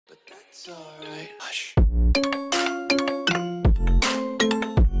It's alright. Hush.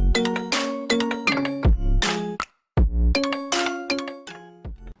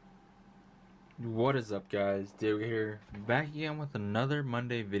 What is up, guys? Diego here, back again with another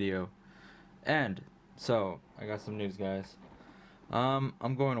Monday video. And so I got some news, guys. I'm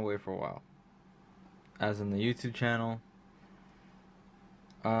going away for a while, as in the YouTube channel.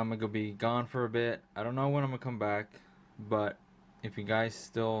 I'm gonna be gone for a bit. I don't know when I'm gonna come back, but if you guys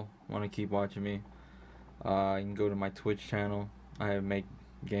still want to keep watching me, you can go to my Twitch channel. I make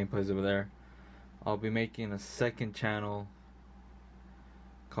gameplays over there. I'll be making a second channel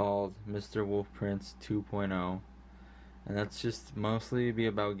called Mr. Wolf Prince 2.0, and that's just mostly be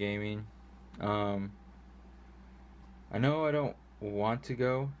about gaming. I know I don't want to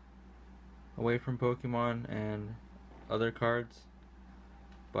go away from Pokemon and other cards,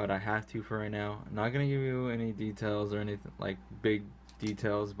 but I have to for right now. I'm not gonna give you any details or anything like big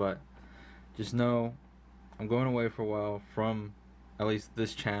details, but just know I'm going away for a while from at least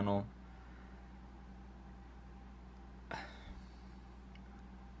this channel.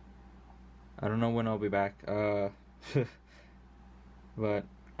 I don't know when I'll be back, but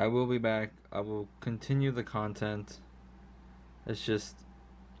I will be back. I will continue the content. It's just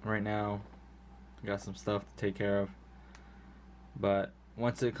right now I got some stuff to take care of, but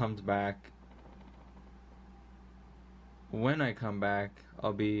once it comes back, when I come back,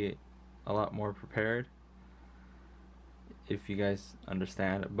 I'll be a lot more prepared, if you guys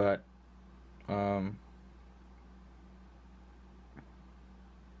understand. But I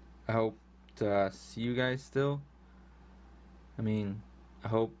hope to see you guys still. I mean, I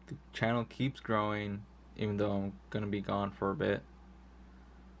hope the channel keeps growing, even though I'm gonna be gone for a bit.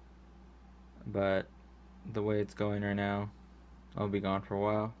 But the way it's going right now, I'll be gone for a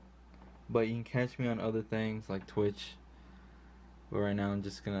while. But you can catch me on other things like Twitch. But right now I'm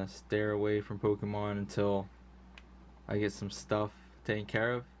just gonna stare away from Pokemon until I get some stuff taken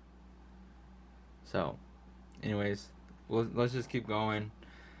care of. So anyways, let's just keep going.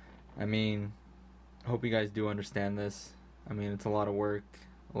 I mean, I hope you guys do understand this. I mean, it's a lot of work,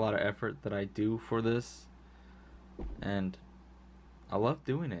 a lot of effort that I do for this, and I love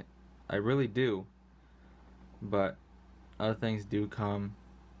doing it. I really do. But other things do come,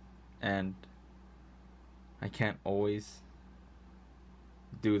 and I can't always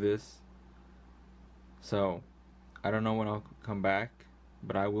do this. So I don't know when I'll come back,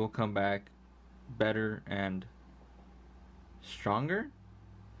 but I will come back better and stronger.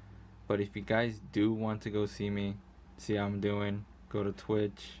 But if you guys do want to go see me, see how I'm doing, go to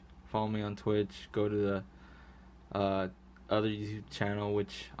Twitch, follow me on Twitch, go to the other YouTube channel,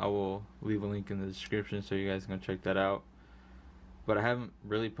 which I will leave a link in the description so you guys can check that out. But I haven't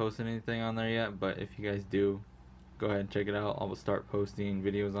really posted anything on there yet, but if you guys do, go ahead and check it out. I will start posting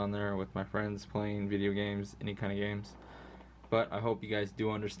videos on there with my friends playing video games, any kind of games. But I hope you guys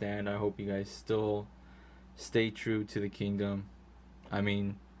do understand. I hope you guys still stay true to the kingdom. I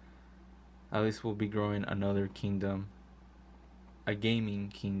mean, at least we'll be growing another kingdom, a gaming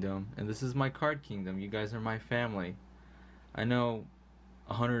kingdom, and this is my card kingdom. You guys are my family. I know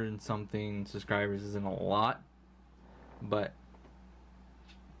 100 and something subscribers isn't a lot, but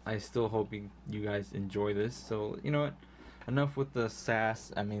I still hope you guys enjoy this. So you know what? Enough with the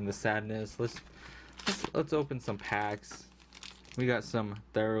sass. I mean the sadness. Let's open some packs. We got some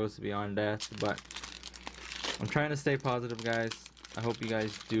Theros Beyond Death, but I'm trying to stay positive, guys. I hope you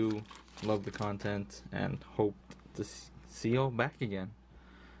guys do love the content and hope to see y'all back again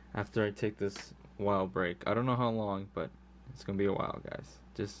after I take this wild break. I don't know how long, but it's gonna be a while, guys.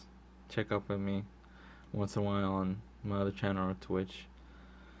 Just check up on me once in a while on my other channel or Twitch.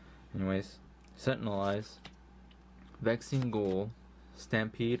 Anyways, Sentinel Eyes, Vexing Ghoul,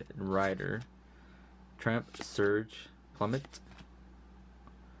 Stampede Rider, Tramp Surge, Plummet,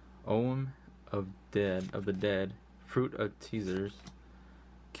 Oem of the Dead, Fruit of Teasers,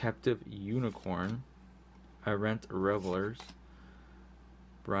 Captive Unicorn, Irent Revelers,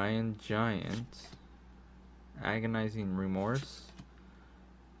 Brian Giant, Agonizing Remorse,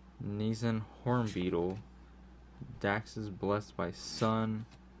 Nizan Hornbeetle, Dax is Blessed by Sun,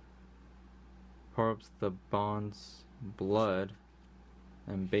 Corpse the Bond's Blood,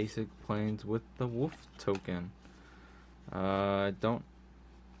 and Basic Planes with the Wolf token. That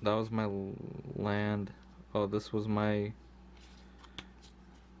was my land. Oh, this was my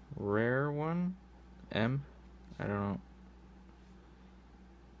rare one. M? I don't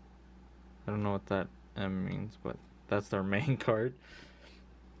know what that M means, but that's our main card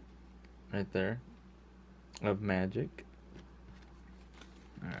right there of magic.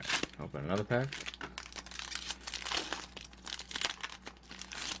 Alright, open another pack.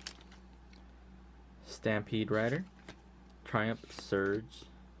 Stampede Rider, Triumph Surge.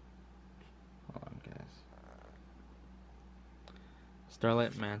 Hold on, guys.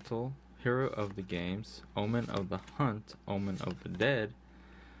 Starlight Mantle, Hero of the Games, Omen of the Hunt, Omen of the Dead,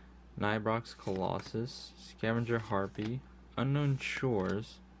 Nibrox Colossus, Scavenger Harpy, Unknown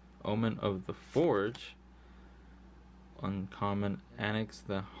Shores, Omen of the Forge, Uncommon Annex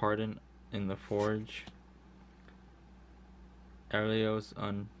the Harden in the Forge, Aurelios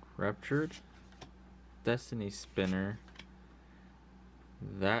Unruptured, Destiny Spinner.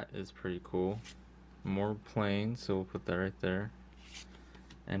 That is pretty cool. More planes, so we'll put that right there.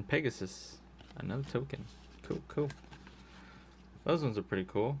 And Pegasus, another token. Cool, cool. Those ones are pretty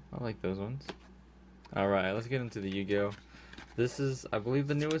cool. I like those ones. Alright, let's get into the Yu-Gi-Oh! This is, I believe,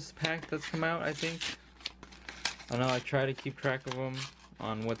 the newest pack that's come out, I think. I know I try to keep track of them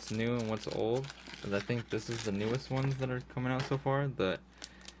on what's new and what's old, but I think this is the newest ones that are coming out so far. The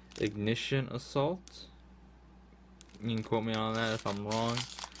Ignition Assault. You can quote me on that if I'm wrong.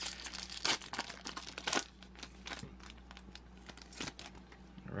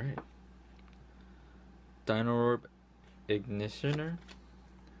 Alright. Dino Orb Ignitioner.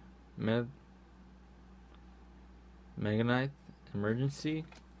 Meganite Emergency.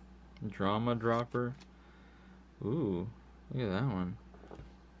 Drama Dropper. Ooh, look at that one.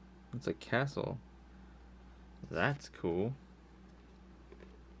 It's a castle. That's cool.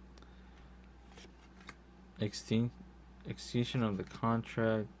 Extinction of the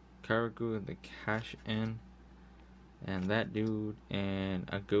Contract. Karagu the Cash In. And that dude. And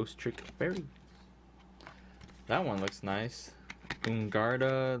a Ghost Trick Fairy. That one looks nice.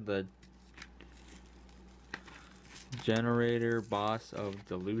 Ungarda the Generator Boss of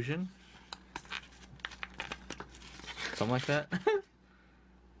Delusion. Something like that.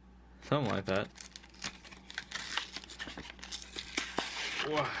 Something like that.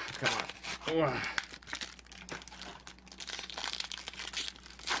 Whoa, come on. Whoa.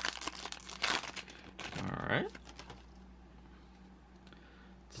 Alright.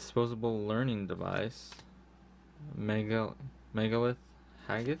 Disposable Learning Device. Megalith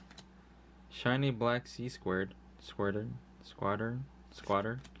Haggith. Shiny Black Sea Squared. Squatter.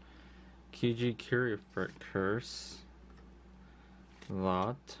 QG Curie Curse.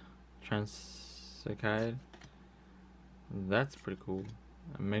 Lot. Transacide. That's pretty cool.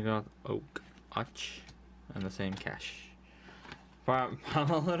 Megalith Oak Arch. And the same cash. I'm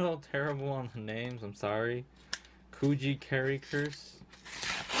a little terrible on the names, I'm sorry. Kuji Carry Curse.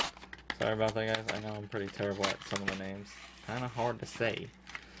 Sorry about that, guys. I know I'm pretty terrible at some of the names. Kinda hard to say.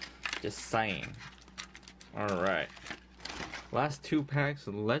 Just saying. Alright. Last two packs.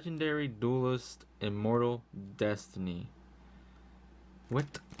 Legendary Duelist Immortal Destiny. What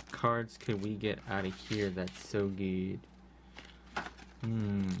cards could we get out of here that's so good?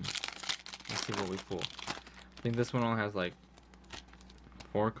 Let's see what we pull. I think this one only has like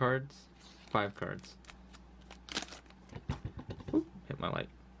 4 cards? 5 cards. Oop, hit my light.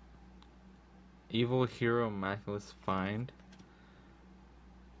 Evil Hero Miraculous Find.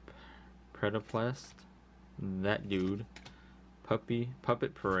 Predoplast. That dude.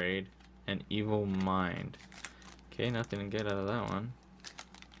 Puppet Parade. And Evil Mind. Okay, nothing to get out of that one.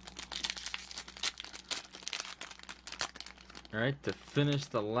 Alright, to finish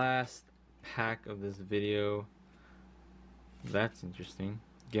the last pack of this video. That's interesting.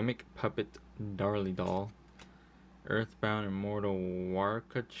 Gimmick Puppet Darly Doll. Earthbound Immortal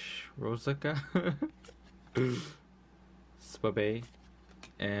Warkach Rosaka. Spabe.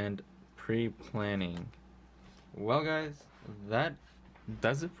 And Pre-Planning. Well, guys, that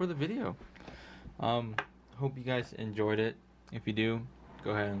does it for the video. Hope you guys enjoyed it. If you do,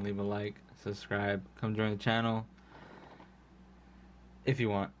 go ahead and leave a like, subscribe, come join the channel if you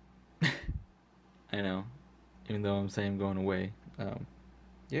want. I know, even though I'm saying I'm going away.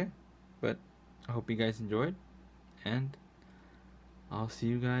 Yeah, but I hope you guys enjoyed, and I'll see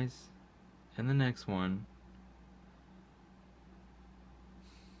you guys in the next one.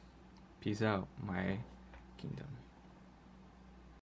 Peace out, my kingdom.